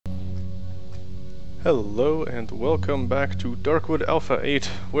Hello and welcome back to Darkwood Alpha 8.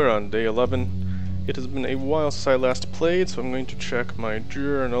 We're on day 11. It has been a while since I last played, so I'm going to check my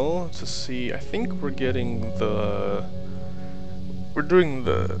journal to see. I think we're getting the... We're doing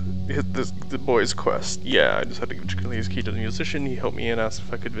the boy's quest. Yeah, I just had to give his key to the musician. He helped me and asked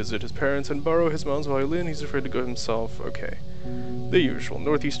if I could visit his parents and borrow his mom's violin. He's afraid to go himself. Okay. The usual.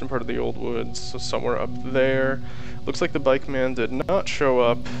 Northeastern part of the old woods, so somewhere up there. Looks like the bike man did not show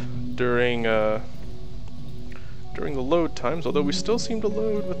up during the load times, although we still seem to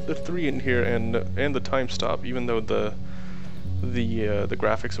load with the 3 in here and the time stop, even though the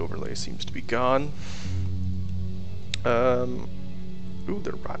graphics overlay seems to be gone. Ooh,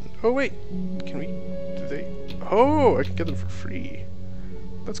 they're rotten. Oh wait, can we? Do they? Oh, I can get them for free.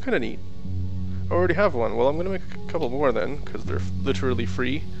 That's kind of neat. I already have one. Well, I'm gonna make a couple more then, because they're literally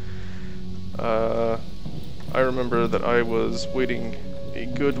free. I remember that I was waiting a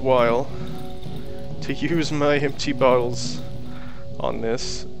good while to use my empty bottles on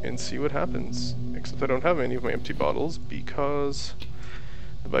this and see what happens. Except I don't have any of my empty bottles because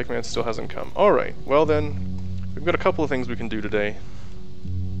the bike man still hasn't come. Alright, well then, we've got a couple of things we can do today.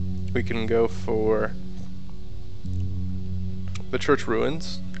 We can go for the church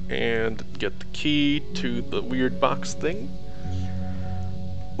ruins and get the key to the weird box thing.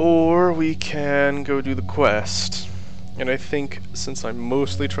 Or we can go do the quest. And I think, since I'm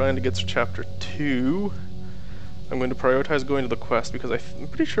mostly trying to get to chapter 2, I'm going to prioritize going to the quest, because I'm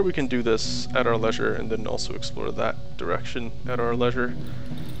pretty sure we can do this at our leisure, and then also explore that direction at our leisure.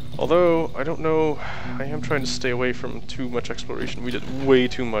 Although, I don't know, I am trying to stay away from too much exploration. We did way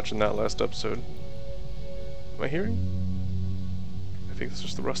too much in that last episode. Am I hearing? I think it's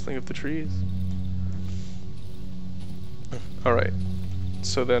just the rustling of the trees. Alright.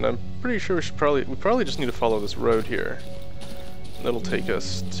 So then I'm pretty sure we probably just need to follow this road here. And that'll take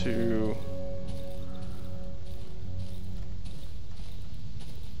us to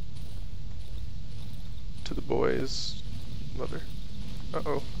the boy's mother.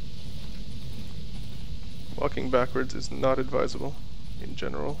 Uh-oh. Walking backwards is not advisable in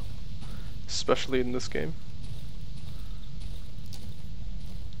general, especially in this game.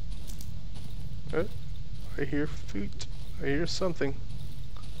 I hear feet. I hear something.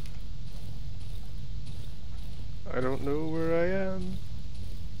 I don't know where I am.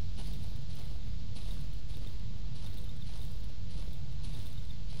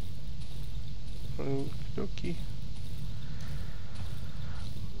 Okie dokie.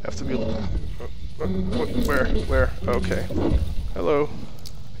 Have to be able to... Where? Okay. Hello.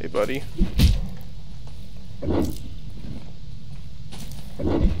 Hey, buddy.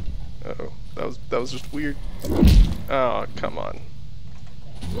 Uh-oh. That was just weird. Oh, come on.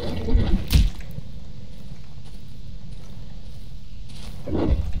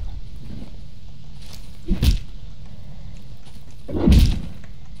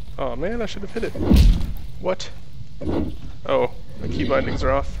 Oh man, I should have hit it. What? Oh, the key bindings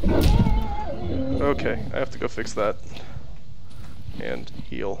are off. Okay, I have to go fix that. And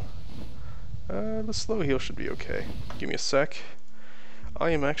heal. The slow heal should be okay. Give me a sec.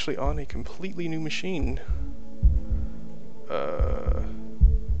 I am actually on a completely new machine.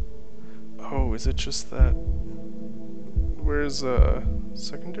 Oh, is it just that? Where's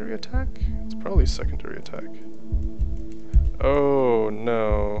secondary attack? It's probably secondary attack. Oh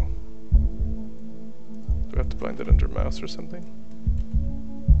no. Do I have to bind it under mouse or something?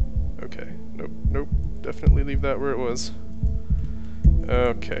 Okay. Nope. Definitely leave that where it was.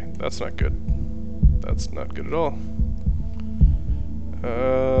 Okay, that's not good. That's not good at all.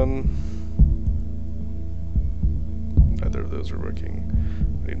 Neither of those are working.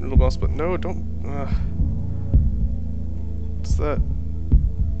 I need middle mouse, but no, don't. What's that?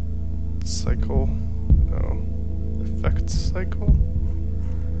 Cycle? No. Effect cycle?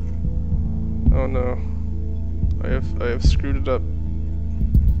 Oh no. I have screwed it up.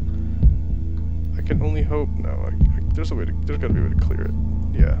 I can only hope. No, there's gotta be a way to clear it.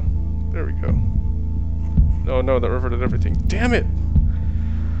 Yeah. There we go. Oh no, that reverted everything. Damn it!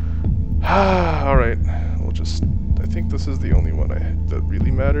 Alright. We'll just... I think this is the only one that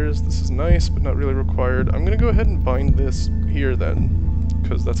really matters. This is nice, but not really required. I'm gonna go ahead and bind this here then,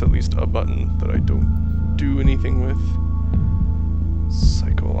 because that's at least a button that I don't do anything with.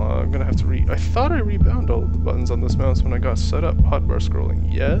 Cycle. I'm gonna have to I thought I rebound all of the buttons on this mouse when I got set up. Hotbar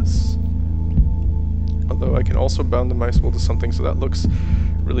scrolling. Yes. Although I can also bound the mouse wheel to something, so that looks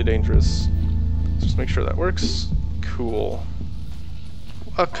really dangerous. Let's just make sure that works. Cool.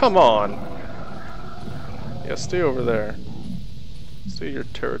 Come on! Yeah, stay over there. Stay in your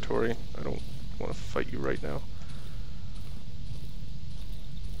territory. I don't want to fight you right now.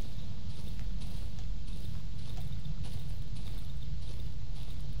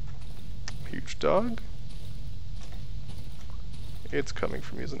 dog? It's coming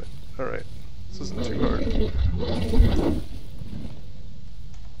from me, isn't it? Alright. This isn't too hard.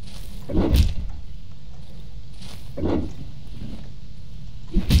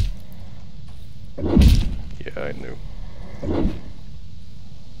 Yeah, I knew.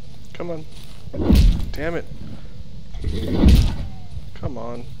 Come on. Damn it. Come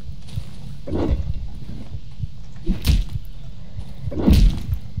on.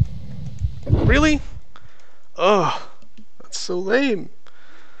 Really? Ugh. That's so lame.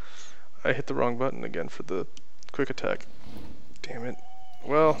 I hit the wrong button again for the quick attack. Damn it.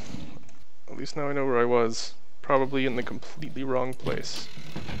 Well, at least now I know where I was. Probably in the completely wrong place.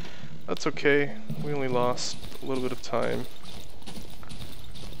 That's okay. We only lost a little bit of time.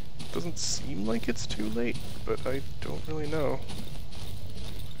 Doesn't seem like it's too late, but I don't really know.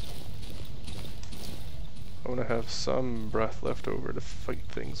 I want to have some breath left over to fight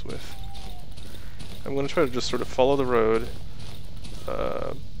things with. I'm going to try to just sort of follow the road,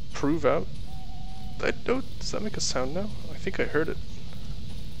 prove out. Does that make a sound now? I think I heard it.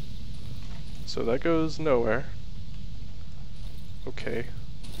 So that goes nowhere. Okay.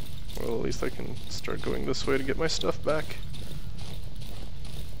 Well, at least I can start going this way to get my stuff back.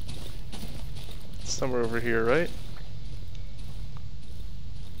 It's somewhere over here, right?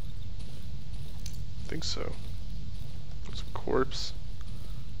 I think so. There's a corpse,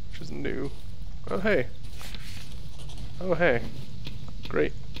 which is new. Oh hey. Oh hey.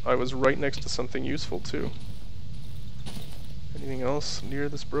 Great. I was right next to something useful too. Anything else near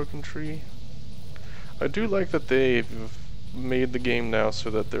this broken tree? I do like that they've made the game now so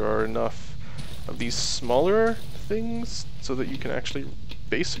that there are enough of these smaller things so that you can actually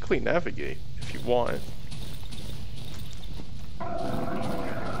basically navigate if you want.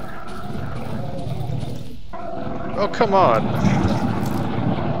 Oh, come on.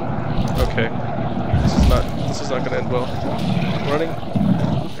 Okay. This is not gonna end well. Running.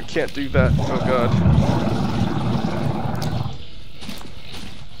 I can't do that. Oh god.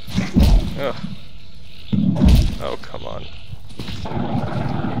 Ugh. Oh, come on.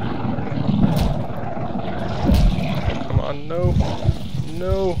 Oh, come on, no.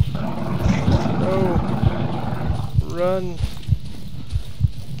 No. No. Run.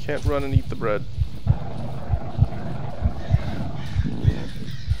 Can't run and eat the bread.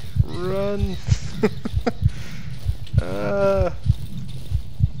 Run.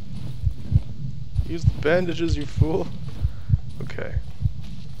 Use the bandages, you fool. Okay.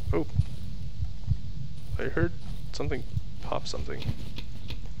 Oh. I heard something pop something.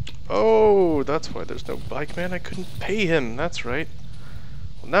 Oh, that's why there's no bike man. I couldn't pay him. That's right.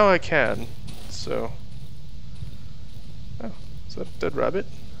 Well, now I can. So. Oh, is that a dead rabbit?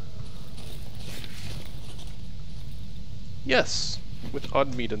 Yes, with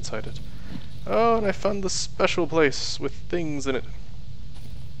odd meat inside it. Oh, and I found the special place with things in it.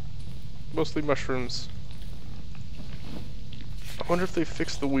 Mostly mushrooms. I wonder if they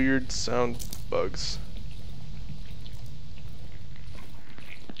fixed the weird sound bugs.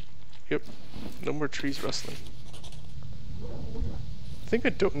 Yep, no more trees rustling. The thing I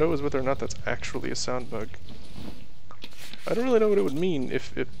don't know is whether or not that's actually a sound bug. I don't really know what it would mean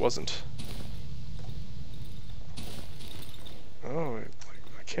if it wasn't. Oh,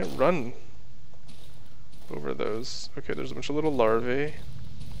 I can't run over those. Okay, there's a bunch of little larvae.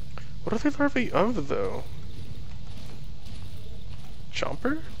 What are they larvae of, though?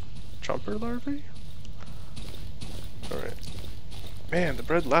 Chomper? Chomper larvae? Alright. Man, the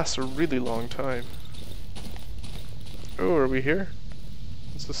bread lasts a really long time. Oh, are we here?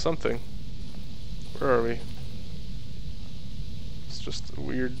 This is something. Where are we? It's just a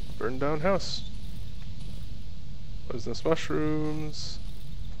weird burned down house. Poisonous mushrooms.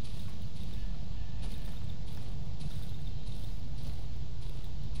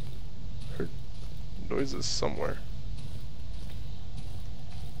 Heard noises somewhere.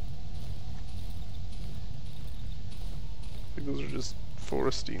 I think those are just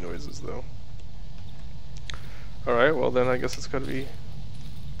foresty noises, though. Alright, well then I guess it's gotta be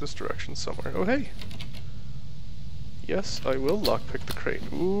this direction somewhere. Oh, hey! Yes, I will lockpick the crate.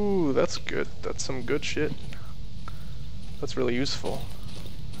 Ooh, that's good. That's some good shit. That's really useful.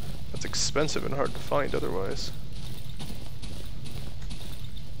 That's expensive and hard to find otherwise.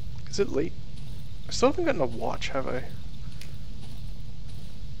 Is it late? I still haven't gotten a watch, have I?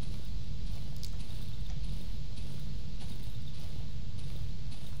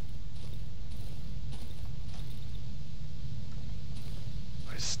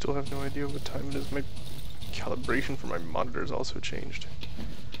 I still have no idea what time it is. My calibration for my monitor's also changed.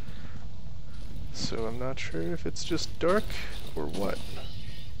 So I'm not sure if it's just dark or what.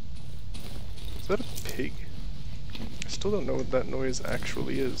 that a pig? I still don't know what that noise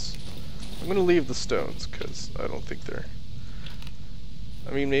actually is. I'm gonna leave the stones, because I don't think they're...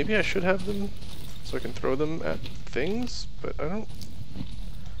 I mean, maybe I should have them so I can throw them at things, but I don't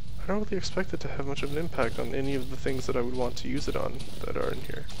really expect it to have much of an impact on any of the things that I would want to use it on that are in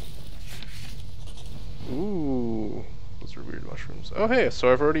here. Ooh, those are weird mushrooms. Oh hey,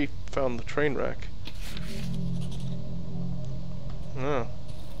 so I've already found the train wreck. Oh.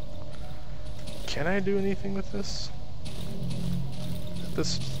 Can I do anything with this?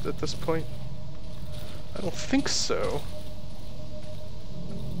 At this point? I don't think so.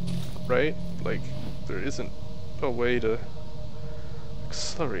 Right? Like, there isn't a way to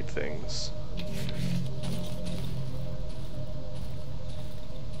accelerate things.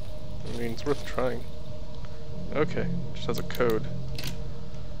 I mean, it's worth trying. Okay, just has a code.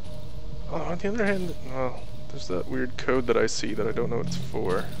 Oh, on the other hand, oh, there's that weird code that I see that I don't know what it's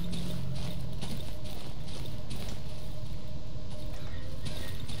for.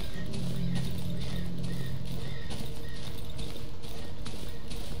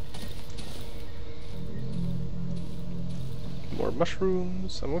 More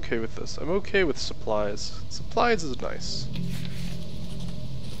mushrooms. I'm okay with this. I'm okay with supplies. Supplies is nice.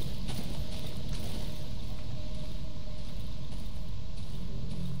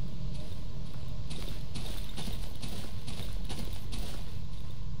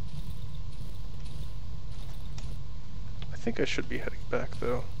 I think I should be heading back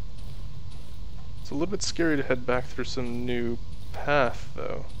though. It's a little bit scary to head back through some new path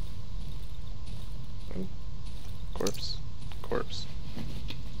though. Oh, corpse. Corpse.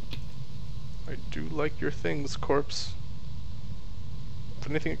 I do like your things, corpse. Is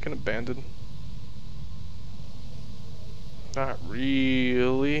there anything I can abandon? Not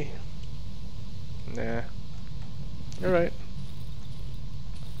really. Nah. Alright.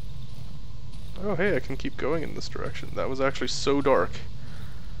 Oh hey, I can keep going in this direction. That was actually so dark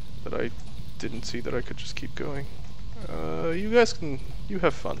that I didn't see that I could just keep going. You guys you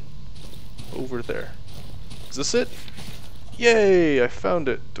have fun. Over there. Is this it? Yay! I found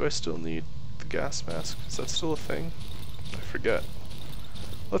it. Do I still need the gas mask? Is that still a thing? I forget.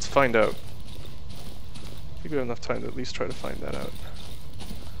 Let's find out. I think we have enough time to at least try to find that out.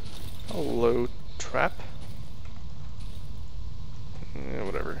 Hello, trap? Yeah,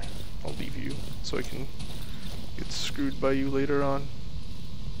 whatever. I'll leave you so I can get screwed by you later on.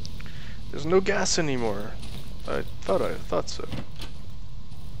 There's no gas anymore. I thought so.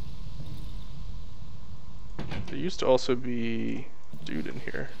 There used to also be a dude in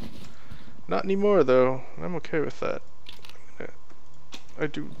here. Not anymore though. I'm okay with that. I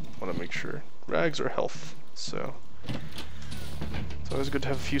do want to make sure. Rags are health, so it's always good to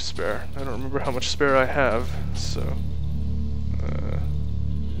have a few spare. I don't remember how much spare I have, so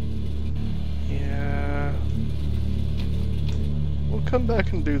yeah. We'll come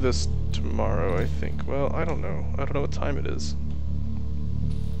back and do this tomorrow, I think. Well, I don't know. I don't know what time it is.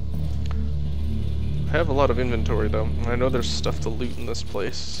 I have a lot of inventory though. I know there's stuff to loot in this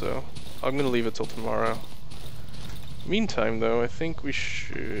place, so I'm gonna leave it till tomorrow. Meantime though, I think we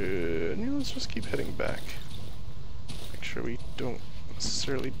should... let's just keep heading back. Make sure we don't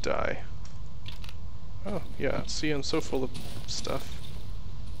necessarily die. Oh, yeah, see, I'm so full of stuff.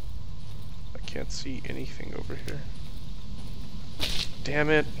 I can't see anything over here. Damn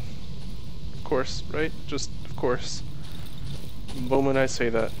it. Of course, right? Just, of course. The moment I say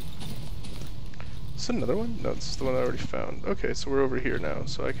that. Is it another one? No, this is the one I already found. Okay, so we're over here now,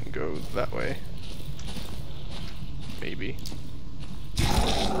 so I can go that way. Maybe.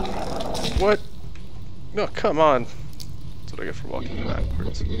 What? No, come on. That's what I get for walking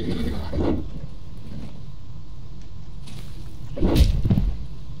backwards.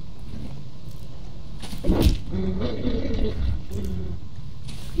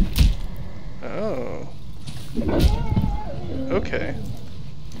 Oh. Okay.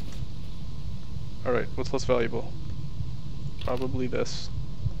 Alright, what's less valuable? Probably this.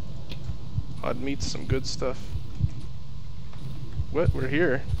 Odd meat's some good stuff. What? We're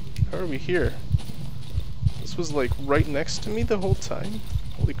here? How are we here? This was like right next to me the whole time?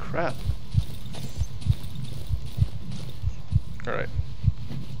 Holy crap. Alright.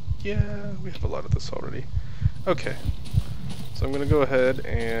 Yeah, we have a lot of this already. Okay. So I'm gonna go ahead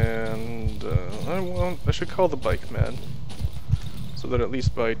and I should call the bike man. So that at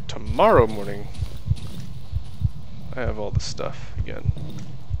least by tomorrow morning I have all the stuff again.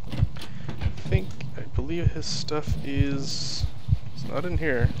 I believe his stuff is... it's not in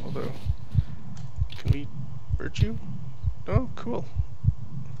here, although... can we merge you? Oh, cool.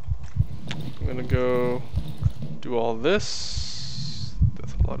 I'm gonna go do all this.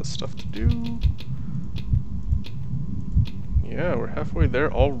 That's a lot of stuff to do. Yeah, we're halfway there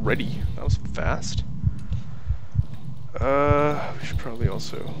already. That was fast. We should probably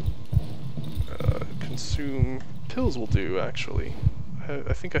also consume pills. Will do, actually.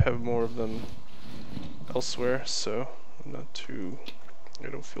 I think I have more of them elsewhere, so I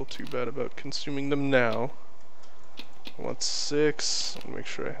don't feel too bad about consuming them now. I want 6. I'll make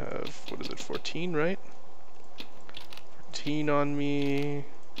sure I have, what is it, 14, right? 14 on me.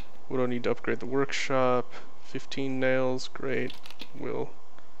 What do I need to upgrade the workshop? 15 nails, great. We'll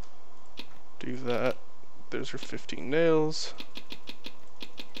do that. There's your 15 nails.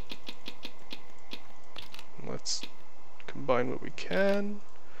 Let's combine what we can,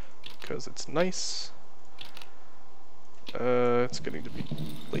 because it's nice. It's getting to be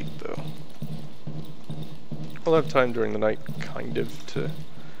late though. I'll have time during the night, kind of, to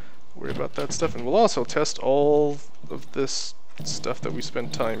worry about that stuff, and we'll also test all of this stuff that we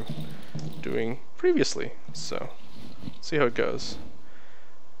spent time doing previously, so see how it goes.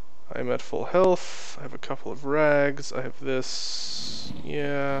 I'm at full health, I have a couple of rags, I have this,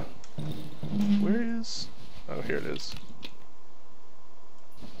 yeah. Where is? Oh, here it is.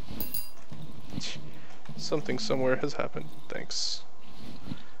 Something somewhere has happened, thanks.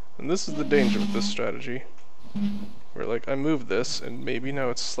 And this is the danger with this strategy. Where, like, I moved this, and maybe now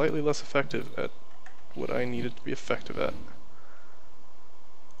it's slightly less effective at what I need it to be effective at.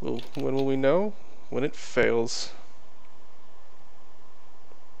 Well, when will we know? When it fails.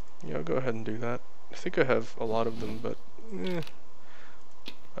 Yeah, I'll go ahead and do that. I think I have a lot of them, but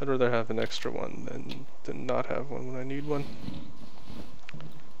I'd rather have an extra one than not have one when I need one.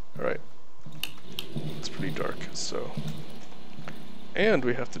 Alright. It's pretty dark, so... And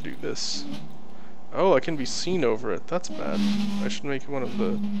we have to do this. Oh, I can be seen over it. That's bad. I should make one of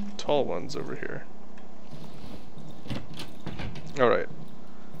the tall ones over here. Alright.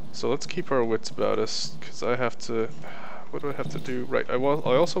 So let's keep our wits about us, because I have to... What do I have to do? Right, I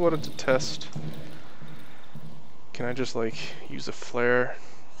also wanted to test... Can I just, like, use a flare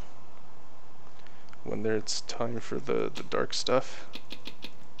when it's time for the dark stuff?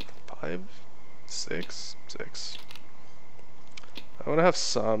 5? 6? 6. I want to have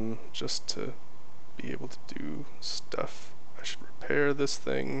some, just to be able to do stuff. I should repair this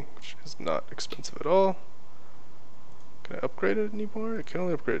thing, which is not expensive at all. Can I upgrade it anymore? I can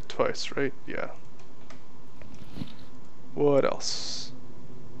only upgrade it twice, right? Yeah. What else?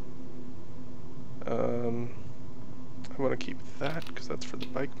 I want to keep that, because that's for the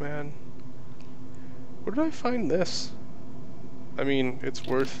bike man. Where did I find this? I mean, it's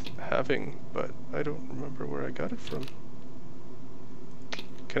worth having, but I don't remember where I got it from.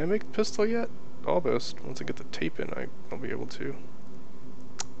 Can I make a pistol yet? Almost. Once I get the tape in, I'll be able to.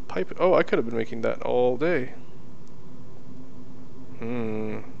 Pipe. Oh, I could have been making that all day.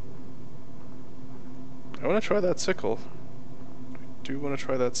 I want to try that sickle. I do want to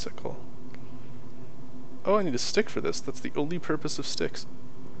try that sickle. Oh, I need a stick for this. That's the only purpose of sticks.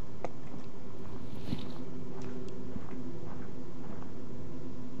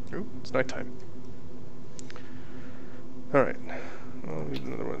 Ooh, it's nighttime. Alright. I'll need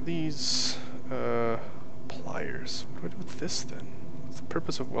another one of these. Pliers. What do I do with this then? What's the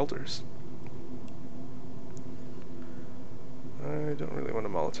purpose of welders? I don't really want a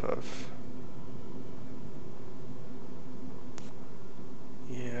Molotov.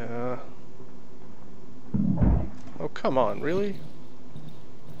 Yeah. Oh, come on, really?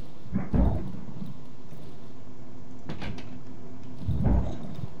 I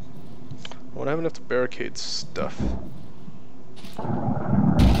won't have enough to barricade stuff.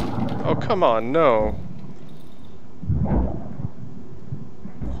 Oh, come on, no.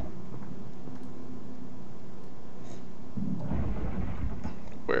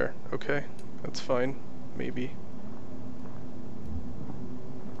 Where? Okay, that's fine. Maybe.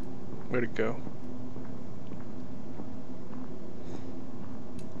 Where'd it go?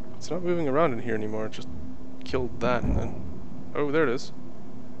 It's not moving around in here anymore, it just killed that and then... Oh, there it is.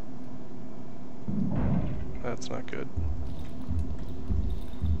 That's not good.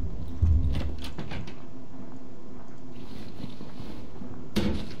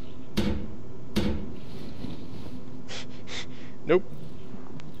 Nope.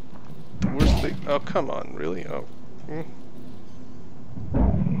 The worst thing... Oh, come on, really? Oh.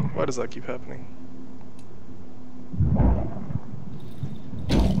 Why does that keep happening?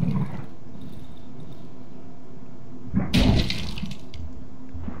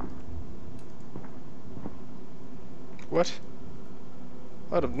 What?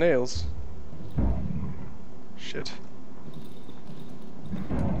 Out of nails. Shit.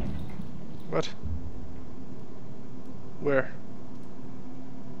 What? Where?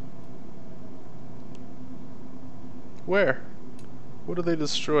 Where? What do they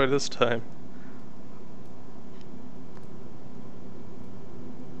destroy this time?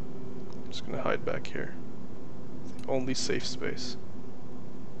 I'm just gonna hide back here. It's the only safe space.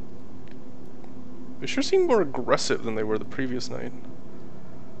 They sure seem more aggressive than they were the previous night.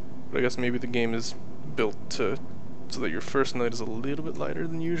 But I guess maybe the game is built so that your first night is a little bit lighter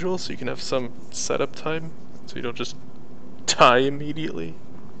than usual, so you can have some setup time, so you don't just die immediately.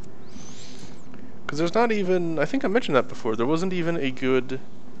 Because there's not even, I think I mentioned that before, there wasn't even a good,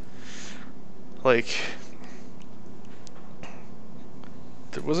 like,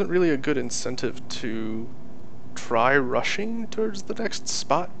 there wasn't really a good incentive to try rushing towards the next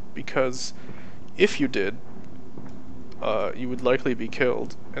spot, because if you did, you would likely be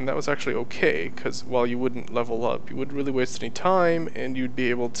killed, and that was actually okay, because while you wouldn't level up, you wouldn't really waste any time, and you'd be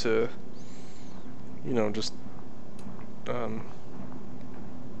able to, you know, just,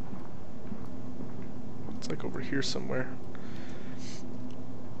 it's like over here somewhere.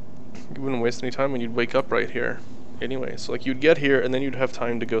 You wouldn't waste any time when you'd wake up right here. Anyway, so like you'd get here, and then you'd have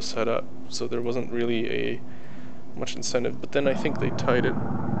time to go set up, so there wasn't really much incentive, but then I think they tied it.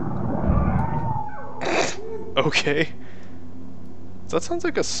 Okay. That sounds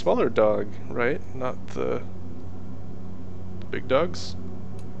like a smaller dog, right? Not the big dogs?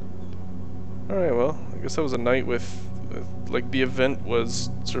 Alright, well, I guess that was a night with like, the event was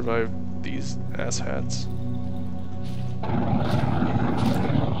survive these asshats.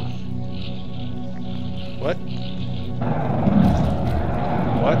 What?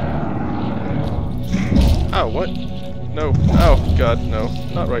 What? Ow, what? No. Ow, God, no.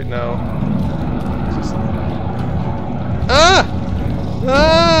 Not right now. Just... Ah!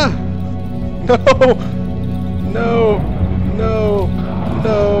 Ah! No! No! No!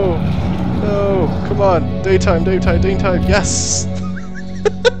 No! No! Come on! Daytime, daytime, daytime! Yes!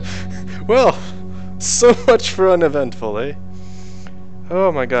 Well, so much for uneventful, eh?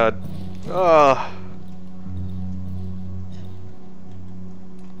 Oh my God. Ah.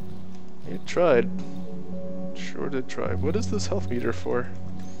 You tried. Sure did try. What is this health meter for?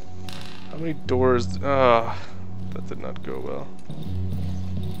 How many doors? Ah. That did not go well.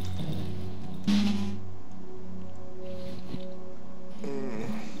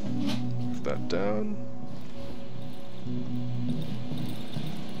 Move that down.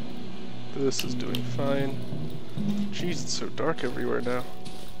 This is doing fine. Jeez, it's so dark everywhere now.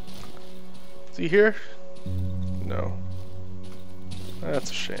 Is he here? No. That's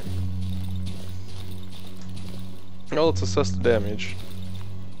a shame. Well, let's assess the damage.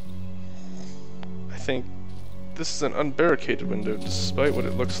 I think this is an unbarricaded window, despite what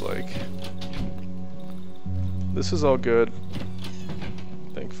it looks like. This is all good,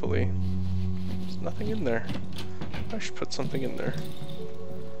 thankfully. There's nothing in there. I should put something in there.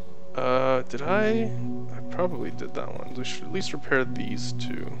 Did I? I probably did that one. We should at least repair these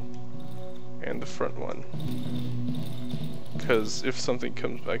two. And the front one. Because if something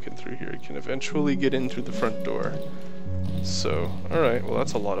comes back in through here, it can eventually get in through the front door. So, alright, well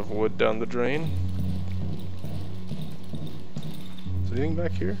that's a lot of wood down the drain. Is anything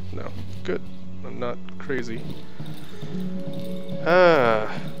back here? No. Good. I'm not crazy.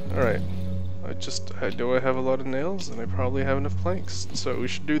 Alright. I know I have a lot of nails, and I probably have enough planks. So we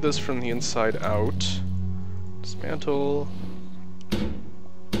should do this from the inside out. Dismantle.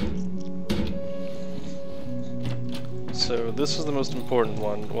 So this is the most important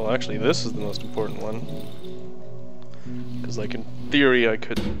one. Well, actually, this is the most important one. Because, like, in theory, I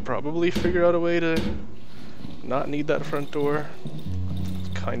could probably figure out a way to not need that front door.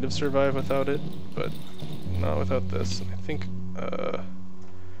 Kind of survive without it, but not without this. And I think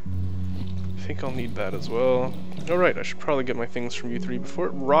I'll need that as well. Alright, I should probably get my things from you three before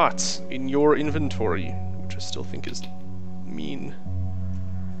it rots in your inventory, which I still think is mean.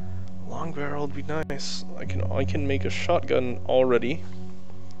 Long barrel would be nice. I can make a shotgun already.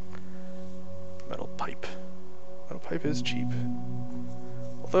 Metal pipe. Metal pipe is cheap.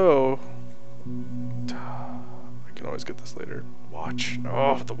 Although I can always get this later. Watch.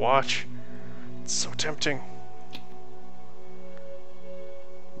 Oh, the watch. It's so tempting.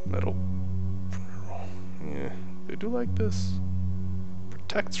 Metal. Yeah, they do like this.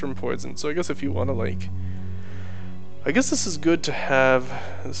 Protects from poison. So I guess if you want to, like, I guess this is good to have.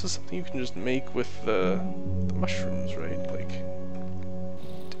 This is something you can just make with the mushrooms, right? Like,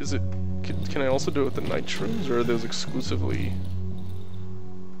 is it? Can I also do it with the night shrooms, or are those exclusively?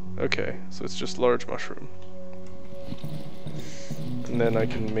 Okay, so it's just large mushroom, and then I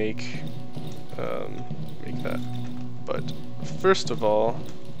can make that. But first of all,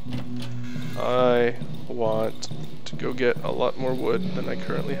 I want to go get a lot more wood than I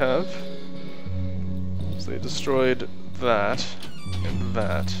currently have. So they destroyed that. and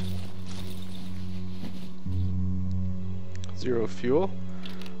that. 0 fuel.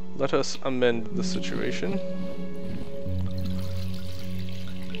 Let us amend the situation.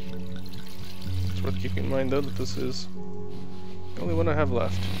 It's worth keeping in mind though that this is the only one I have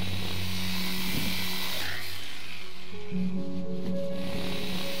left.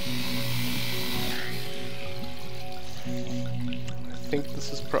 I think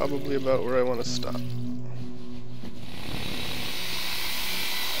this is probably about where I want to stop.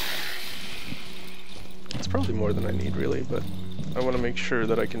 It's probably more than I need really, but I want to make sure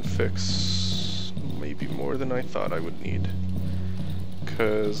that I can fix maybe more than I thought I would need.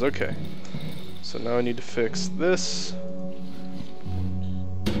 Cause, okay. So now I need to fix this.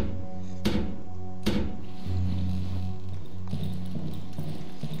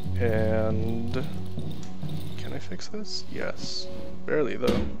 And can I fix this? Yes. Barely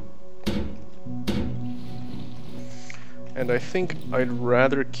though. And I think I'd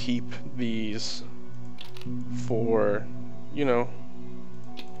rather keep these for, you know,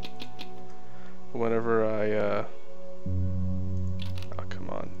 whenever I, oh, come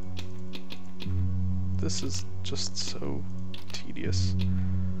on. This is just so tedious.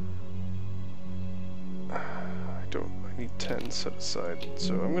 I need 10 set aside,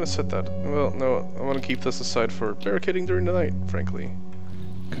 so I'm gonna set that, well, no, I want to keep this aside for barricading during the night, frankly,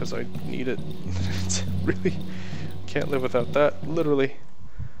 because I need it. It's really, can't live without that, literally.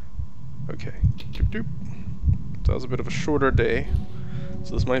 Okay, doop doop. So that was a bit of a shorter day,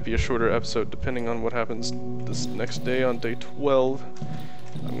 so this might be a shorter episode depending on what happens this next day on day 12.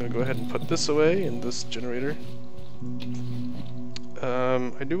 I'm gonna go ahead and put this away in this generator.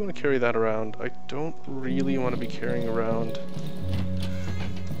 I do want to carry that around. I don't really want to be carrying around...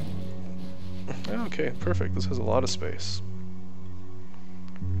 Okay, perfect. This has a lot of space.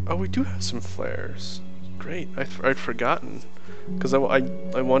 Oh, we do have some flares. Great. I'd forgotten. Because I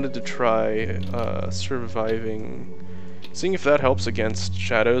wanted to try surviving... Seeing if that helps against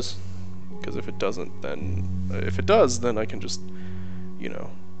shadows. Because if it doesn't, then... If it does, then I can just, you know...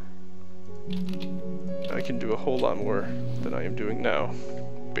 I can do a whole lot more than I am doing now,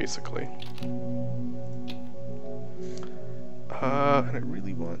 basically. And I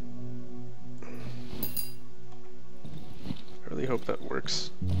really want... I really hope that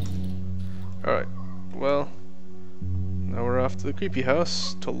works. Alright, well, now we're off to the creepy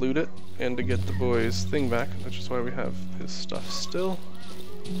house to loot it and to get the boy's thing back, which is why we have his stuff still.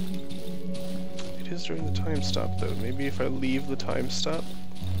 It is during the time stop though. Maybe if I leave the time stop,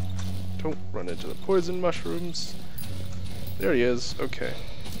 don't run into the poison mushrooms. There he is. Okay.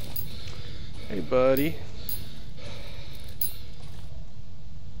 Hey, buddy.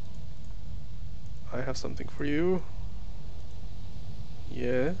 I have something for you.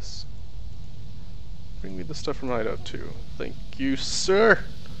 Yes. Bring me the stuff from Hideout too. Thank you, sir.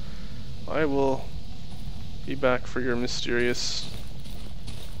 I will be back for your mysterious...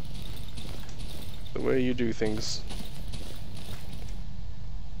 the way you do things.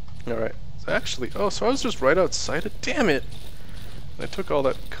 Alright, so actually, oh, so I was just right outside it? Damn it! I took all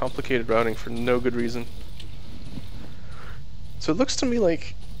that complicated routing for no good reason. So it looks to me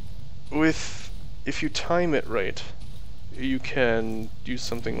like, if you time it right, you can use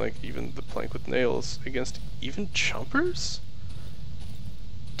something like even the plank with nails against even chumpers?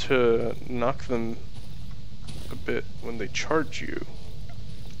 To knock them a bit when they charge you.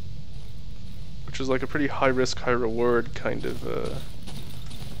 Which is like a pretty high risk, high reward kind of,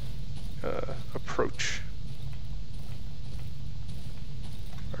 approach.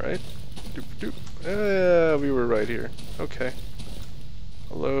 Alright. Doop doop. We were right here. Okay.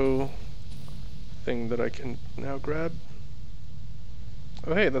 Hello. Thing that I can now grab.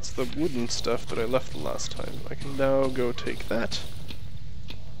 Oh hey, that's the wooden stuff that I left the last time. I can now go take that.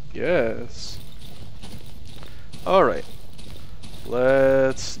 Yes. Alright.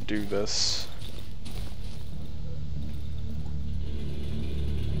 Let's do this.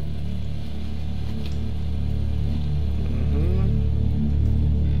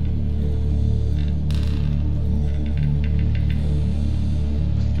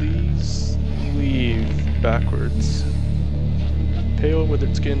 Backwards. Pale,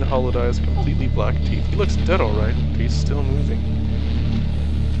 withered skin, hollowed eyes, completely black teeth. He looks dead alright, but he's still moving.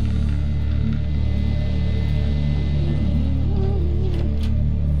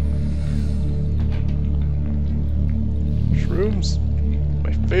 Shrooms.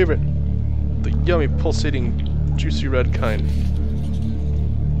 My favorite. The yummy, pulsating, juicy red kind.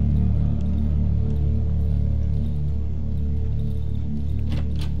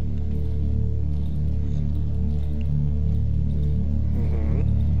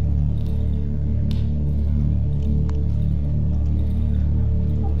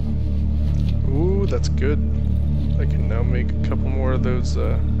 that's good. I can now make a couple more of those,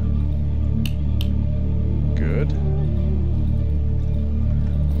 good.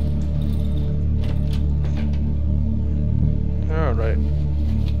 Alright.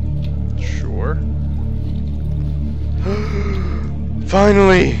 Sure.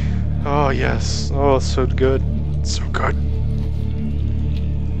 Finally! Oh, yes. Oh, so good. So good.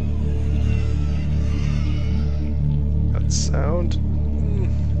 That sound.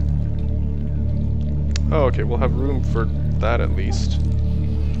 Oh, okay, we'll have room for that at least.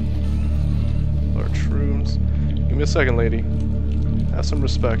 Large rooms. Give me a second, lady. Have some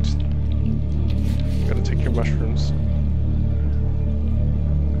respect. You gotta take your mushrooms.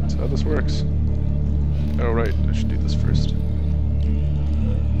 That's how this works. Oh, right, I should do this first. She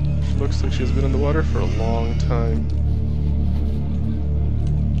looks like she's been in the water for a long time.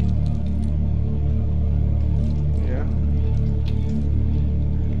 Yeah.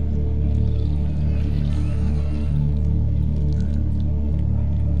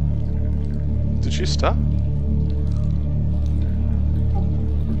 Did she stop? Or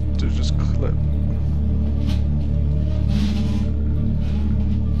did it just clip?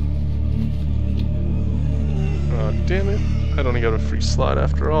 Oh, damn it. I don't got a free slot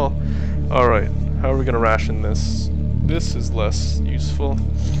after all. Alright, how are we gonna ration this? This is less useful.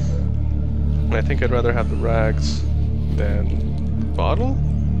 I think I'd rather have the rags than the bottle?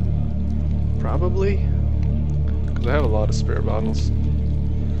 Probably. Because I have a lot of spare bottles.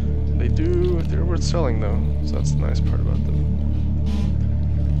 They're worth selling though, so that's the nice part about them.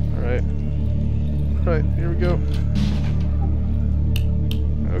 Alright. Alright, here we go.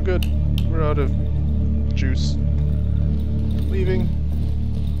 Oh good, we're out of juice. Leaving.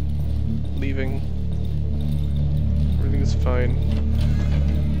 Leaving. Everything is fine.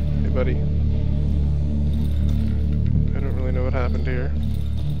 Hey buddy. I don't really know what happened here.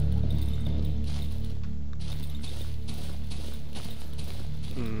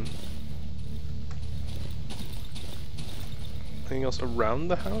 Anything else around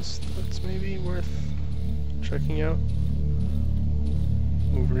the house that's maybe worth checking out?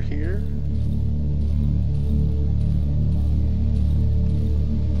 Over here?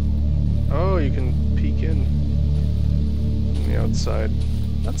 Oh, you can peek in from the outside.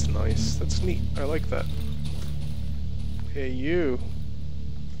 That's nice. That's neat. I like that. Hey, you.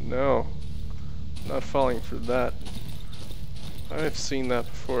 No. Not falling for that. I've seen that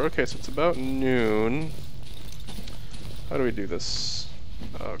before. Okay, so it's about noon. How do we do this?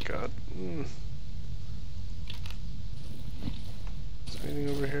 Oh god. Is there anything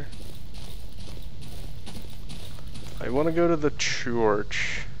over here? I want to go to the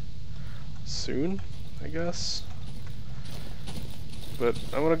church soon, I guess. But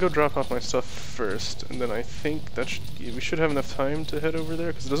I want to go drop off my stuff first, and then I think that we should have enough time to head over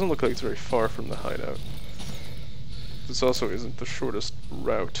there, because it doesn't look like it's very far from the hideout. This also isn't the shortest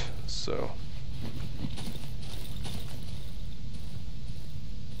route, so...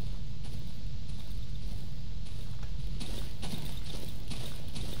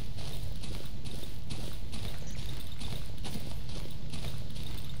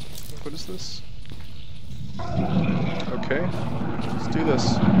 What is this? Okay, let's do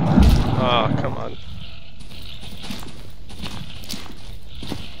this. Ah, come on.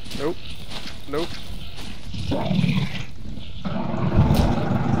 Nope. Nope.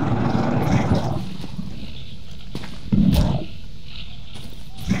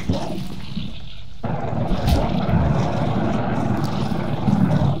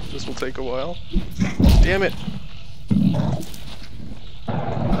 This will take a while. Damn it!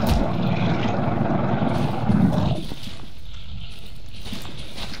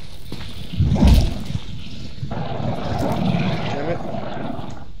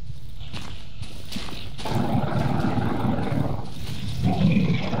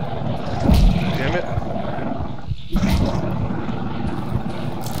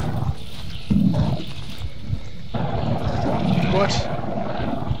 What?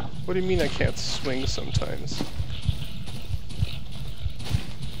 What do you mean I can't swing sometimes?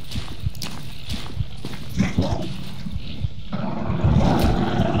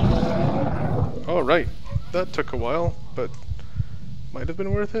 All right, that took a while, but might have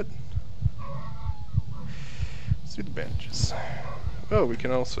been worth it. Let's do the bandages. Oh, we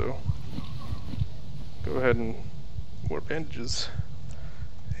can also go ahead and more bandages.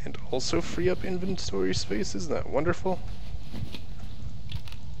 And also free up inventory space, isn't that wonderful?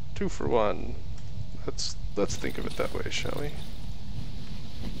 2 for 1. Let's think of it that way, shall we?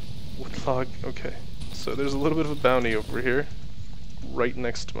 Wood log, okay. So there's a little bit of a bounty over here, right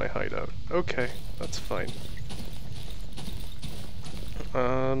next to my hideout. Okay, that's fine.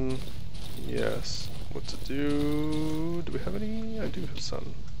 Yes. what to do. Do we have any? I do have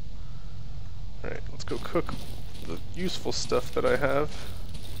some. Alright, let's go cook the useful stuff that I have.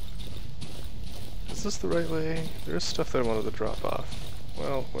 Is this the right way? There's stuff that I wanted to drop off.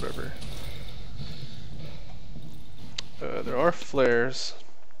 Well, whatever. There are flares.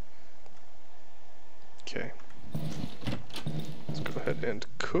 Okay. Let's go ahead and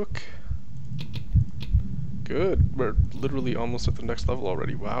cook. Good. We're literally almost at the next level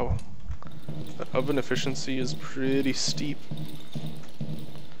already. Wow. That oven efficiency is pretty steep.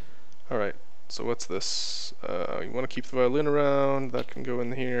 Alright, so what's this? You want to keep the violin around. That can go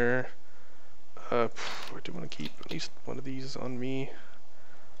in here. I do want to keep at least one of these on me.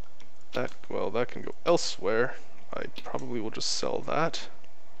 That, well, that can go elsewhere. I probably will just sell that.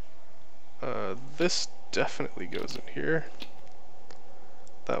 This definitely goes in here.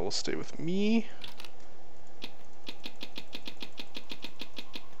 That will stay with me.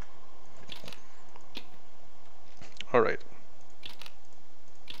 Alright.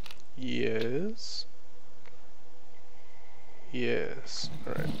 Yes. Yes.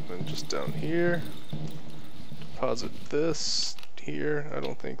 Alright, then just down here. Deposit this here. I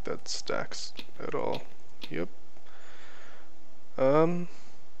don't think that stacks at all. Yep.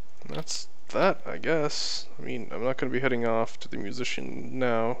 That's that, I guess. I mean, I'm not going to be heading off to the musician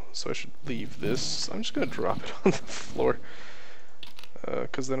now, so I should leave this. I'm just going to drop it on the floor,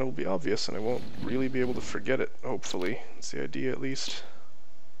 because then it'll be obvious and I won't really be able to forget it, hopefully. That's the idea, at least.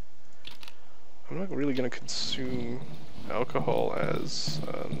 I'm not really going to consume alcohol as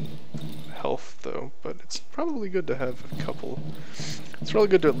health, though, but it's probably good to have a couple. It's really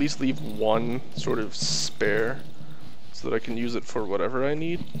good to at least leave one sort of spare, so that I can use it for whatever I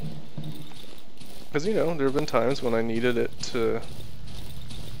need. Because, you know, there have been times when I needed it to...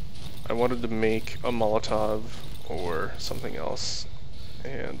 I wanted to make a Molotov or something else,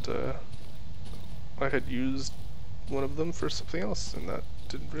 and I had used one of them for something else, and that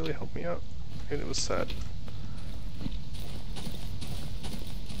didn't really help me out, and it was sad.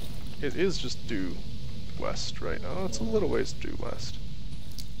 It is just due west, right? Oh, it's a little ways due west.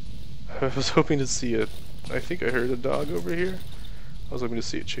 I was hoping to see it. I think I heard a dog over here. I was hoping to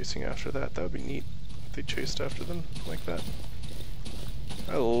see it chasing after that. That would be neat if they chased after them like that.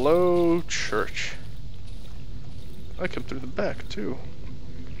 Hello, church. I come through the back, too.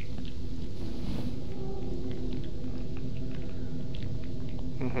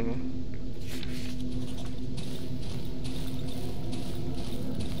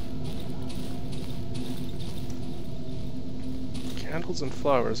 Candles and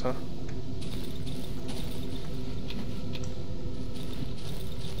flowers, huh?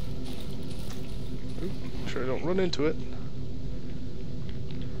 Make sure I don't run into it.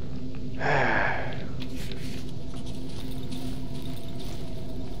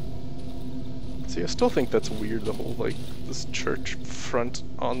 See, I still think that's weird, the whole, like, this church front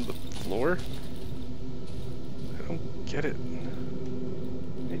on the floor. I don't get it.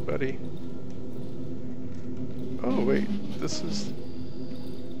 Hey, buddy. Oh, wait, this is...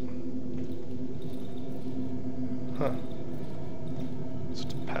 Huh.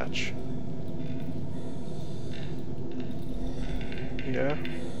 Just a patch. Yeah.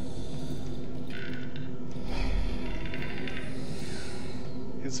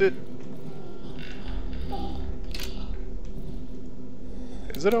 Is it...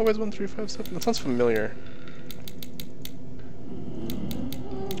 Is it always 1357? That sounds familiar.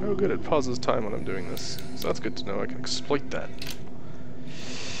 Oh good, it pauses time when I'm doing this. So that's good to know, I can exploit that.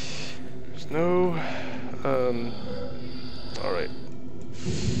 There's no... Alright.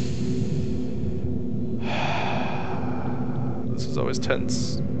 This is always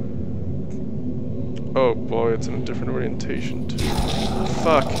tense. Oh boy, it's in a different orientation too.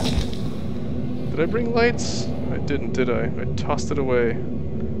 Fuck. Did I bring lights? I didn't, did I? I tossed it away.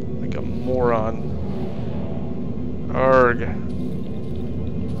 Like a moron. Arg.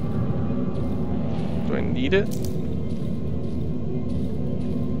 Do I need it?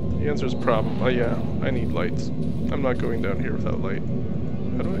 The answer is probably, oh yeah, I need lights. I'm not going down here without light.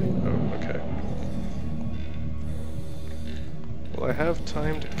 How do I? Oh, okay. Well, I have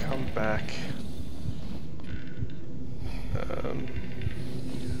time to come back.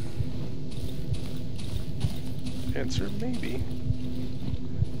 Answer, maybe.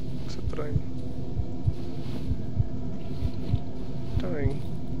 Except that I'm dying.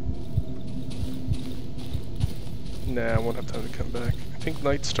 Nah, I won't have time to come back. I think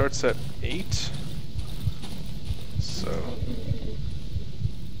night starts at 8. So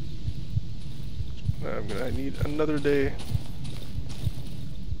I need another day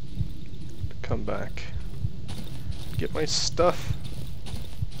to come back. Get my stuff.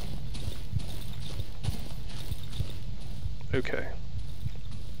 Okay.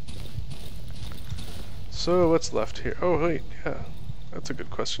 So what's left here? Oh wait, yeah. That's a good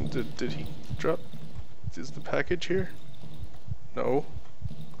question. Did he drop... Is the package here? No.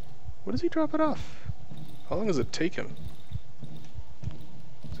 What does he drop it off? How long does it take him?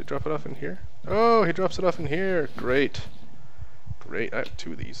 Does he drop it off in here? Oh, he drops it off in here. Great. Great. I have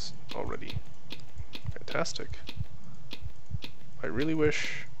 2 of these already. Fantastic. I really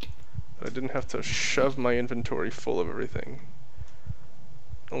wish that I didn't have to shove my inventory full of everything.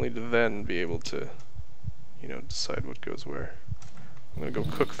 Only to then be able to, you know, decide what goes where. I'm gonna go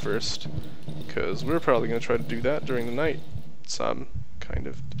cook first, because we're probably gonna try to do that during the night. Some kind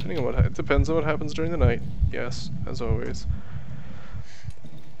of, depending on it depends on what happens during the night. Yes, as always.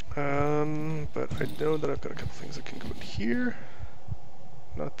 But I know that I've got a couple things that can go in here.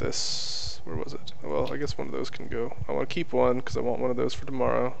 Not this. Where was it? Well, I guess one of those can go. I want to keep one because I want one of those for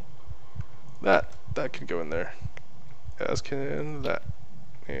tomorrow. That can go in there. As can that.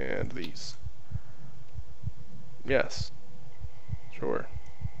 And these. Yes. Sure.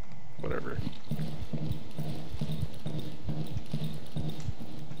 Whatever.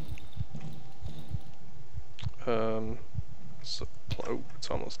 So, oh, it's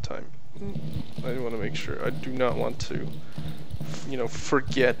almost time. I want to make sure. I do not want to, you know,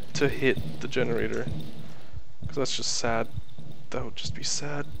 forget to hit the generator. Because that's just sad. That would just be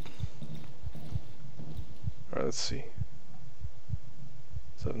sad. Alright, let's see.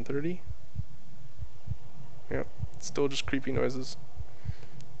 7:30? Yep, still just creepy noises.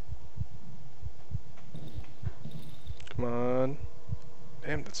 Come on.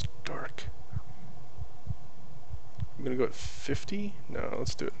 Damn, that's dark. I'm gonna go at 50? No,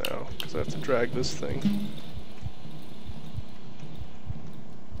 let's do it now, because I have to drag this thing.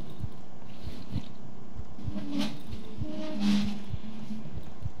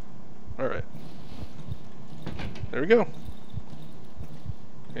 Alright. There we go.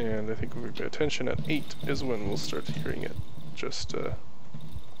 And I think if we pay attention at 8 is when we'll start hearing it. Just,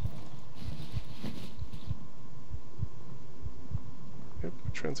 Yep,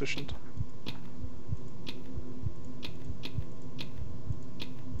 transitioned.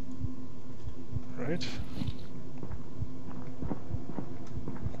 Right.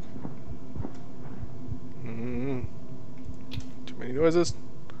 Too many noises.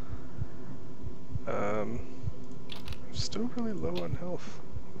 I'm still really low on health.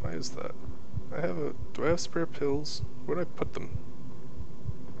 Why is that? Do I have spare pills? Where'd I put them?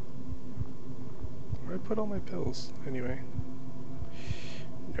 Where'd I put all my pills? Anyway.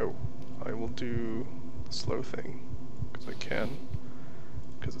 No. I will do the slow thing. Because I can.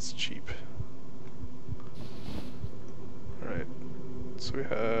 Because it's cheap. Alright. So we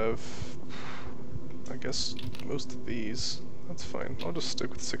have... I guess most of these. That's fine. I'll just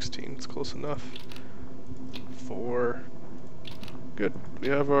stick with 16. It's close enough. 4. Good. We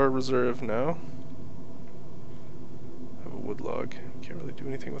have our reserve now. Have a wood log. Can't really do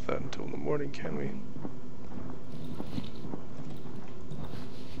anything with that until in the morning, can we?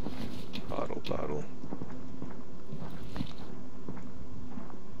 Bottle.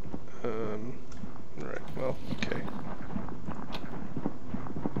 Alright, well, okay.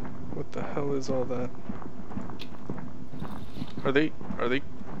 What the hell is all that? Are they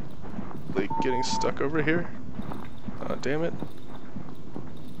like getting stuck over here? Ah, damn it.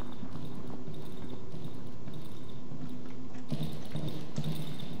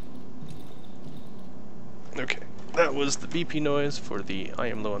 Okay, that was the BP noise for the I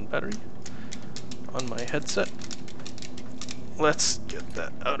am low on battery on my headset. Let's get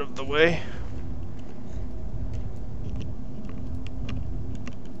that out of the way.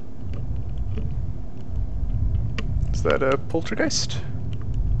 Is that a poltergeist?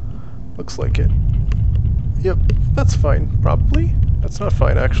 Looks like it. Yep, that's fine, probably. That's not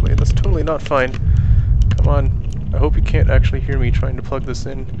fine, actually. That's totally not fine. Come on. I hope you can't actually hear me trying to plug this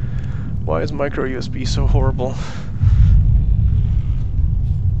in. Why is micro USB so horrible?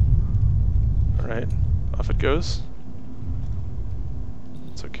 Alright, off it goes.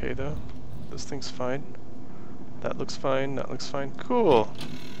 It's okay though. This thing's fine. That looks fine, that looks fine. Cool!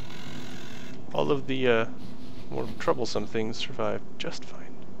 All of the more troublesome things survived just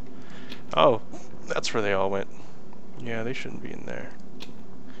fine. Oh, that's where they all went. Yeah, they shouldn't be in there.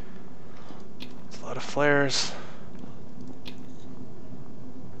 There's a lot of flares.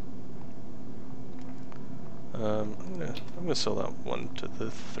 I'm gonna sell that one to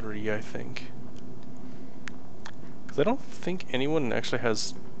the 3, I think. Because I don't think anyone actually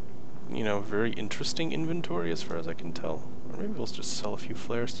has, you know, very interesting inventory as far as I can tell. Or maybe we'll just sell a few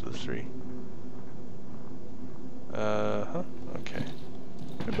flares to the 3. Okay.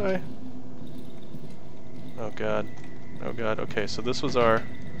 Goodbye. Oh god. Oh god, okay, so this was our...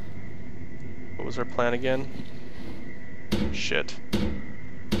 What was our plan again? Shit.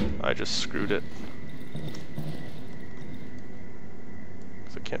 I just screwed it.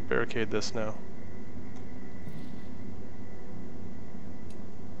 Because I can't barricade this now.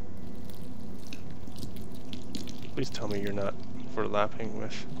 Please tell me you're not overlapping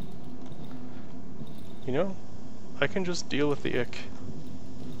with... You know, I can just deal with the ick.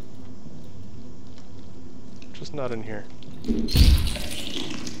 Just not in here.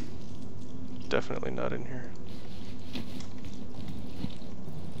 Definitely not in here.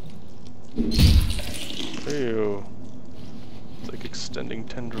 Ew. It's like extending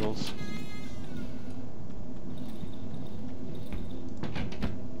tendrils.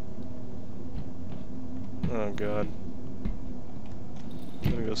 Oh god.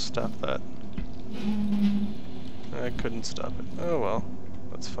 I'm gonna go stop that. I couldn't stop it. Oh well,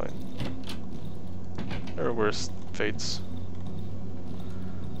 that's fine. There are worse fates.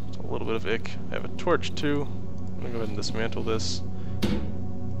 It's a little bit of ick. I have a torch too. I'm gonna go ahead and dismantle this.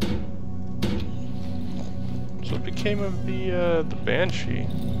 So what became of the Banshee?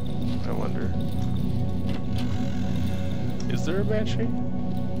 I wonder. Is there a Banshee?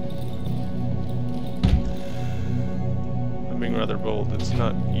 I'm being rather bold. It's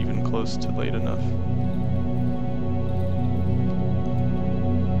not even close to late enough.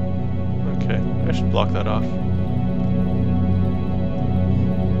 Okay, I should block that off.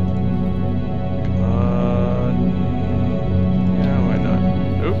 Come on. Yeah, why not?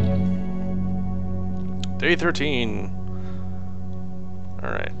 Oop. Day 13.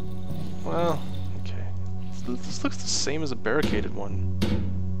 Alright. Well, okay. This looks the same as a barricaded one.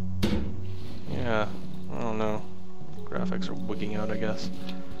 Yeah, I don't know. Graphics are wigging out, I guess.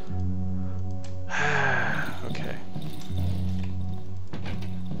 Okay.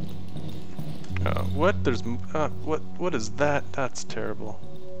 What? There's what is that? That's terrible.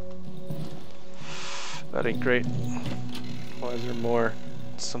 That ain't great. Why is there more?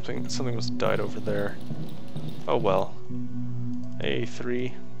 Something was died over there. Oh well.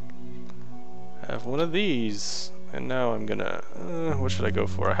 A3. I have one of these, and now I'm gonna. What should I go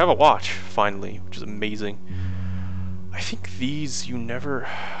for? I have a watch finally, which is amazing. I think these you never.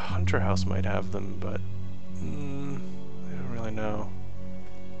 Hunter House might have them, but I don't really know.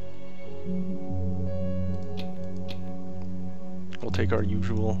 We'll take our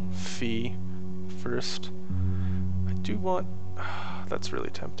usual fee first. I do want... that's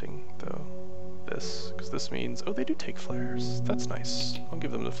really tempting, though. This, because this means... Oh, they do take flares. That's nice. I'll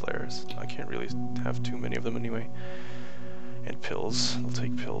give them the flares. I can't really have too many of them anyway. And pills. I'll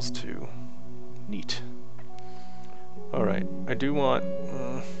take pills, too. Neat. Alright, I do want...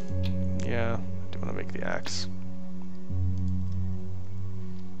 yeah, I do want to make the axe.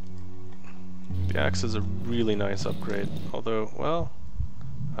 The axe is a really nice upgrade, although, well,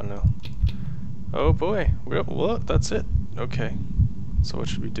 I don't know. Oh boy, well, that's it. Okay, so what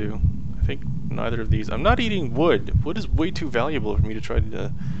should we do? I think neither of these. I'm not eating wood. Wood is way too valuable for me to try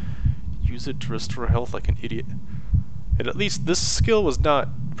to use it to restore health like an idiot. And at least this skill was not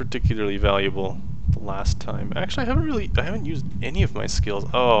particularly valuable the last time. Actually, I haven't used any of my skills.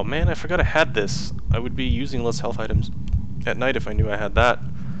 Oh man, I forgot I had this. I would be using less health items at night if I knew I had that.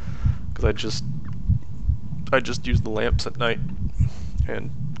 Because I just use the lamps at night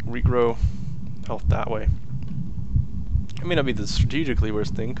and regrow health that way. It may not be the strategically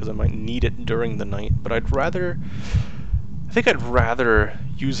worst thing because I might need it during the night, but I think I'd rather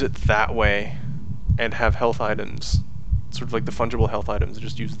use it that way and have health items, sort of like the fungible health items, and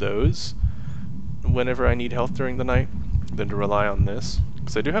just use those whenever I need health during the night than to rely on this.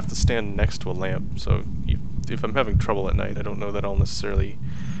 Because I do have to stand next to a lamp, so if I'm having trouble at night, I don't know that I'll necessarily,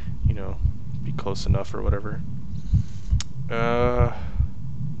 you know, be close enough or whatever.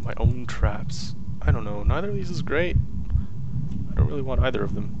 My own traps. I don't know. Neither of these is great. I don't really want either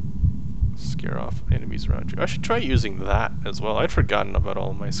of them. Scare off enemies around you. I should try using that as well. I'd forgotten about all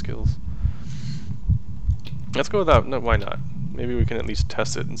of my skills. Let's go with that. No, why not? Maybe we can at least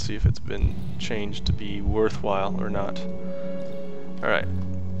test it and see if it's been changed to be worthwhile or not. Alright.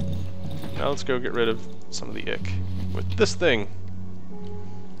 Now let's go get rid of some of the ick with this thing.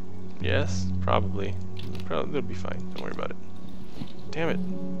 Yes, probably. It'll be fine. Don't worry about it. Damn it.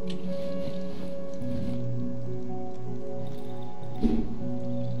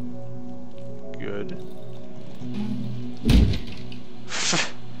 Good.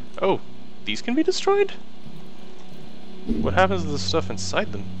 Oh, these can be destroyed? What happens to the stuff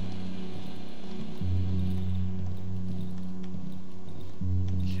inside them?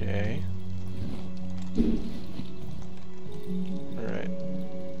 Okay. Alright.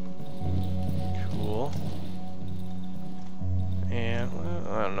 Cool. Yeah, well,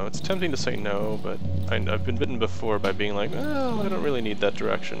 I don't know. It's tempting to say no, but I've been bitten before by being like, oh, I don't really need that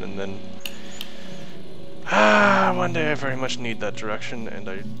direction, and then one day I very much need that direction, and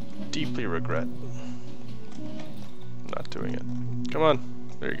I deeply regret not doing it. Come on,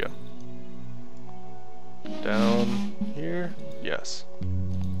 there you go. Down here, yes.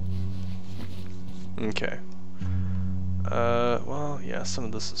 Okay. Well, yeah, some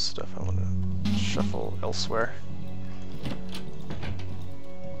of this is stuff I want to shuffle elsewhere.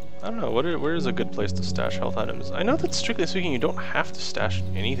 I don't know, where is a good place to stash health items? I know that strictly speaking you don't have to stash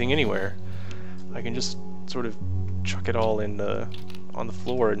anything anywhere. I can just sort of chuck it all in on the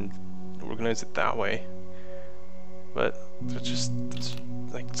floor and organize it that way. But there's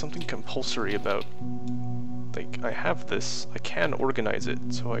like something compulsory about, like, I have this, I can organize it,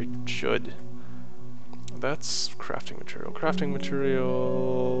 so I should. That's crafting material. Crafting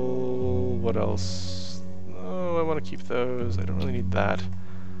material, what else? Oh, I want to keep those, I don't really need that.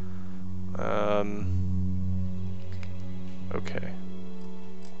 Okay.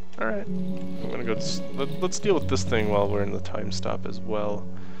 Alright, I'm gonna go, let's deal with this thing while we're in the time stop as well.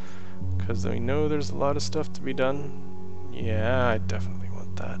 Because we know there's a lot of stuff to be done. Yeah, I definitely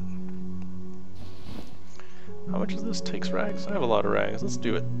want that. How much of this takes rags? I have a lot of rags. Let's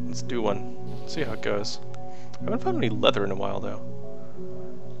do it. Let's do one. See how it goes. I haven't found any leather in a while though.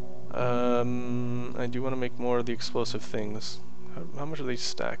 I do want to make more of the explosive things. How much do they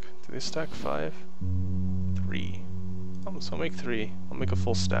stack? Do they stack 5? 3. So I'll make 3. I'll make a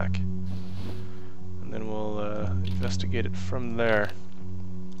full stack. And then we'll investigate it from there.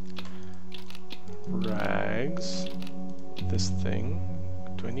 Rags. This thing.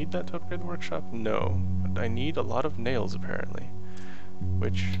 Do I need that to upgrade the workshop? No. But I need a lot of nails apparently.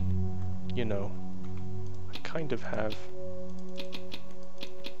 Which, you know, I kind of have.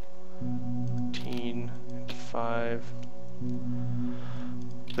 13 and 5.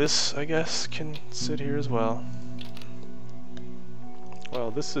 This, I guess, can sit here as well.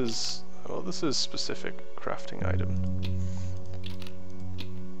 Well, this is specific crafting item.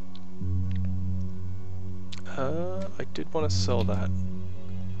 I did want to sell that.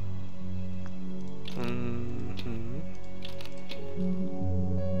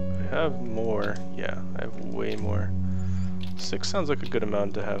 I have more. Yeah, I have way more. 6 sounds like a good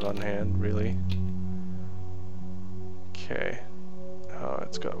amount to have on hand, really. Okay. Oh,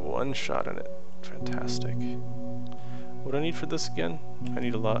 it's got 1 shot in it. Fantastic. What do I need for this again? I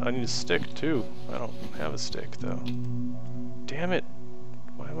need a lot. I need a stick too. I don't have a stick though. Damn it!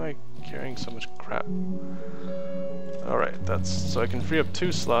 Why am I carrying so much crap? Alright, that's so I can free up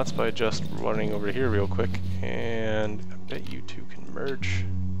 2 slots by just running over here real quick, and I bet you 2 can merge.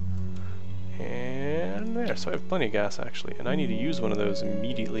 And there, so I have plenty of gas actually, and I need to use one of those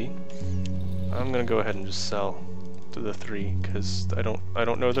immediately. I'm gonna go ahead and just sell to the 3 because I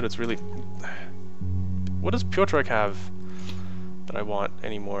don't know that it's really. What does Piotrek have that I want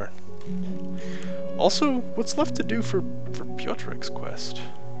anymore? Also, what's left to do for Piotrek's quest?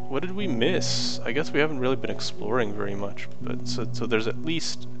 What did we miss? I guess we haven't really been exploring very much, but so there's at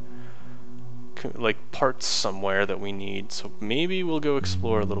least like parts somewhere that we need. So maybe we'll go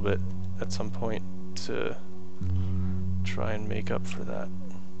explore a little bit at some point to try and make up for that.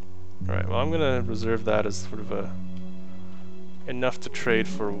 All right. Well, I'm gonna reserve that as sort of a enough to trade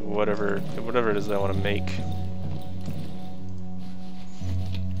for whatever it is that I want to make.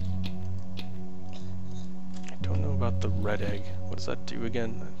 I don't know about the red egg. What does that do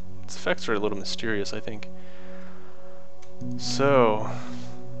again? Its effects are a little mysterious, I think. So,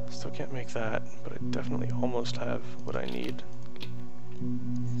 still can't make that, but I definitely almost have what I need.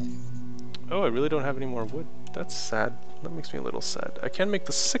 Oh, I really don't have any more wood. That's sad. That makes me a little sad. I can make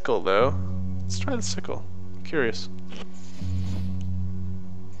the sickle, though. Let's try the sickle. I'm curious.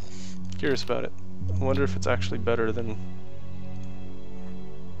 Curious about it. I wonder if it's actually better than.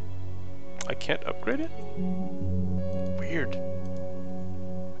 I can't upgrade it? Weird.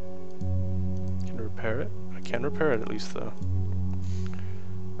 Can I repair it? I can repair it at least though.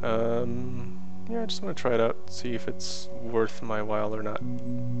 Yeah, I just want to try it out, see if it's worth my while or not.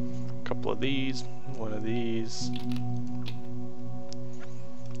 A couple of these, one of these.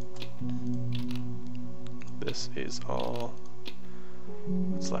 This is all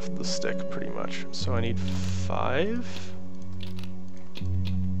what's left of the stick, pretty much. So I need 5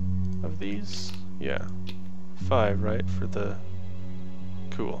 of these? Yeah. 5, right? For the...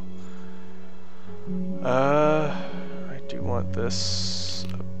 Cool. I do want this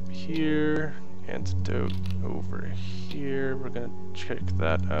up here. Antidote over here. We're gonna check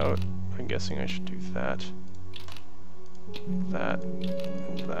that out. I'm guessing I should do that. that,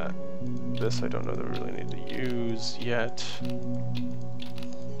 and that. This I don't know that we really need to use yet.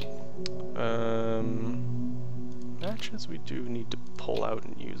 Matches we do need to pull out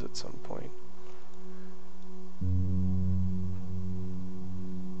and use at some point.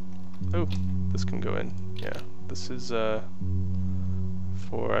 Oh, this can go in. Yeah, this is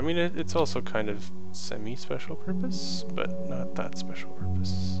for, I mean, it's also kind of semi-special purpose, but not that special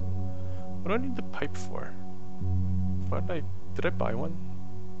purpose. What do I need the pipe for? What did I buy one?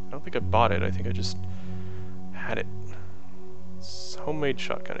 I don't think I bought it, I think I just had it. It's homemade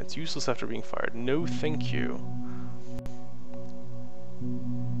shotgun. It's useless after being fired. No thank you.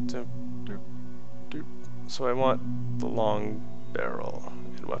 So I want the long barrel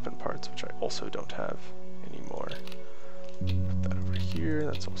and weapon parts, which I also don't have anymore. Put that over here.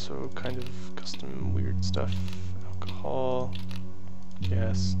 That's also kind of custom weird stuff. Alcohol,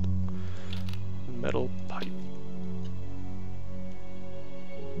 gas, metal pipe.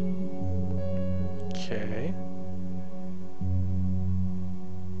 Okay.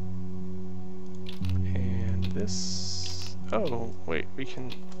 And this... Oh, wait, we can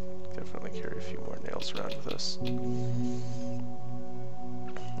definitely carry a few more nails around with us.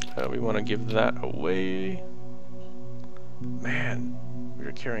 We want to give that away. Man, we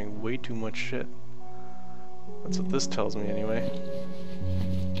are carrying way too much shit. That's what this tells me anyway.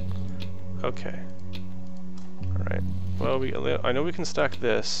 Okay. Alright. Well, I know we can stack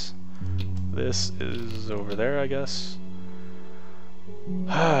this. This is over there, I guess. We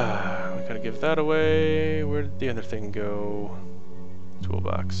gotta give that away. Where did the other thing go?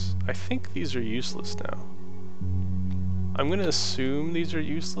 Toolbox. I think these are useless now. I'm gonna assume these are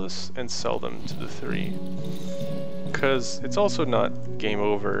useless and sell them to the 3. Because it's also not game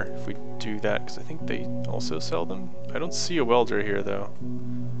over if we do that, because I think they also sell them. I don't see a welder here though.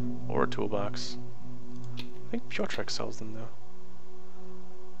 Or a toolbox. I think Piotrek sells them though.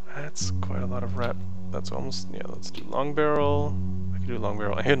 That's quite a lot of rep. That's almost, yeah, let's do long barrel. I can do long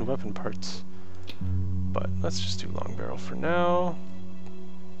barrel and weapon parts. But let's just do long barrel for now.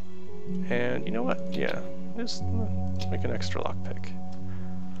 And you know what? Yeah, let's make an extra lockpick.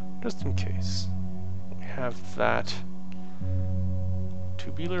 Just in case. We have that.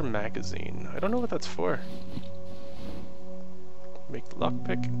 Tubular magazine. I don't know what that's for. Make the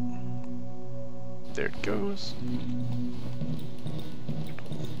lockpick. There it goes.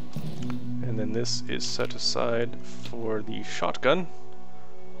 And then this is set aside for the shotgun.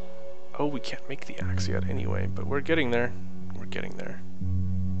 Oh, we can't make the axe yet anyway, but we're getting there. We're getting there.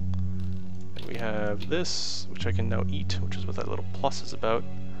 And we have this, which I can now eat, which is what that little plus is about.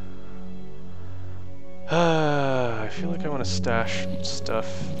 I feel like I want to stash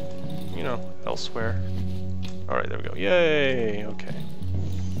stuff, you know, elsewhere. Alright, there we go. Yay! Okay.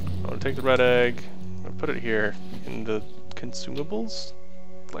 I want to take the red egg. I'm going to put it here in the consumables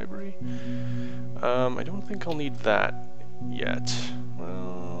library. I don't think I'll need that yet.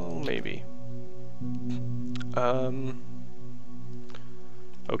 Well, maybe.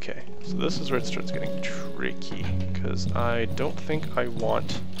 Okay, so this is where it starts getting tricky, because I don't think I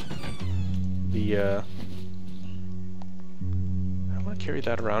want the, I want to carry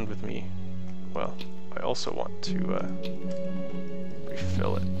that around with me. Well, I also want to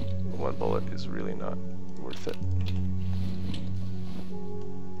refill it. One bullet is really not worth it.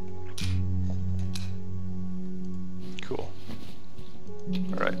 Cool.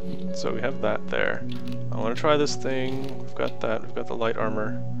 Alright, so we have that there. I want to try this thing. We've got that. We've got the light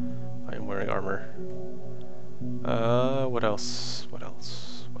armor. I am wearing armor. What else? What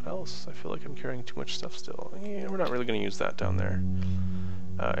else? What else? I feel like I'm carrying too much stuff still. Yeah, we're not really going to use that down there.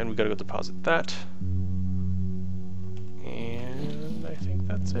 And we got to go deposit that. And I think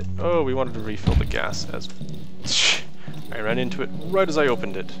that's it. Oh, we wanted to refill the gas as... I ran into it right as I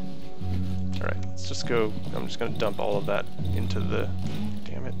opened it. Alright, let's just go. I'm just going to dump all of that into the...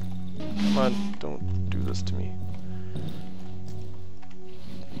 Damn it. Come on, don't do this to me.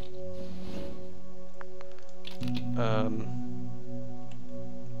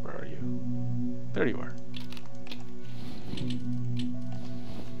 Where are you? There you are.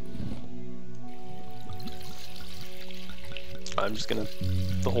 I'm just gonna...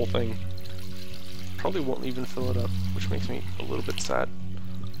 the whole thing. Probably won't even fill it up, which makes me a little bit sad.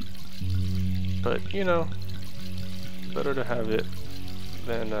 But, you know, better to have it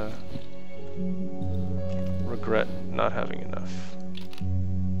than regret not having enough.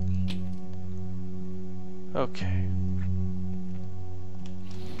 Okay.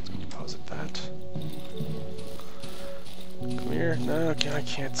 Let's go deposit that. Come here. No, I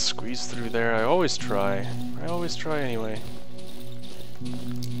can't squeeze through there. I always try. I always try anyway.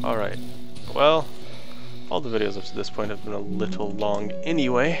 Alright. Well, All the videos up to this point have been a little long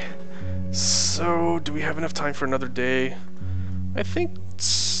anyway. So, do we have enough time for another day? I think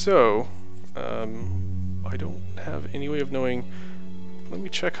so. I don't have any way of knowing. Let me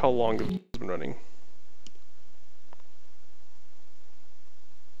check how long it's been running.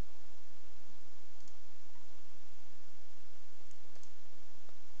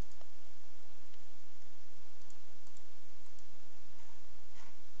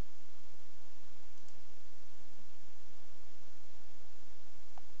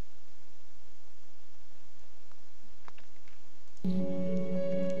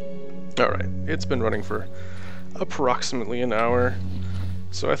 Alright, it's been running for approximately an hour,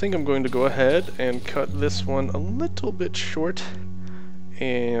 so I think I'm going to go ahead and cut this one a little bit short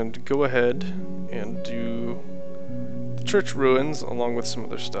and go ahead and do the church ruins along with some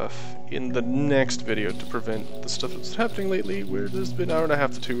other stuff in the next video to prevent the stuff that's happening lately where there's been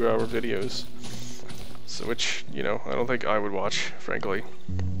 1.5 to 2 hour videos. So which, you know, I don't think I would watch, frankly.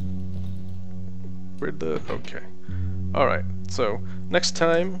 Where'd the... okay. Alright, so next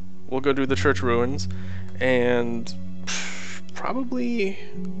time we'll go do the church ruins and probably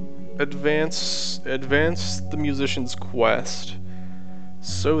advance the musician's quest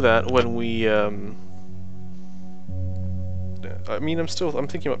so that when we I mean I'm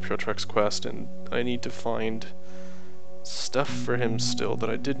thinking about Piotrek's quest, and I need to find stuff for him still that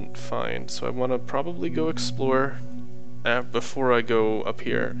I didn't find, so I want to probably go explore before I go up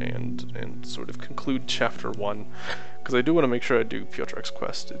here and sort of conclude chapter 1, because I do want to make sure I do Piotrek's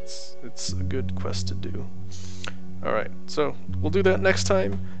quest. It's a good quest to do. Alright, so we'll do that next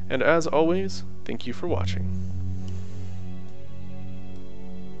time, and as always, thank you for watching.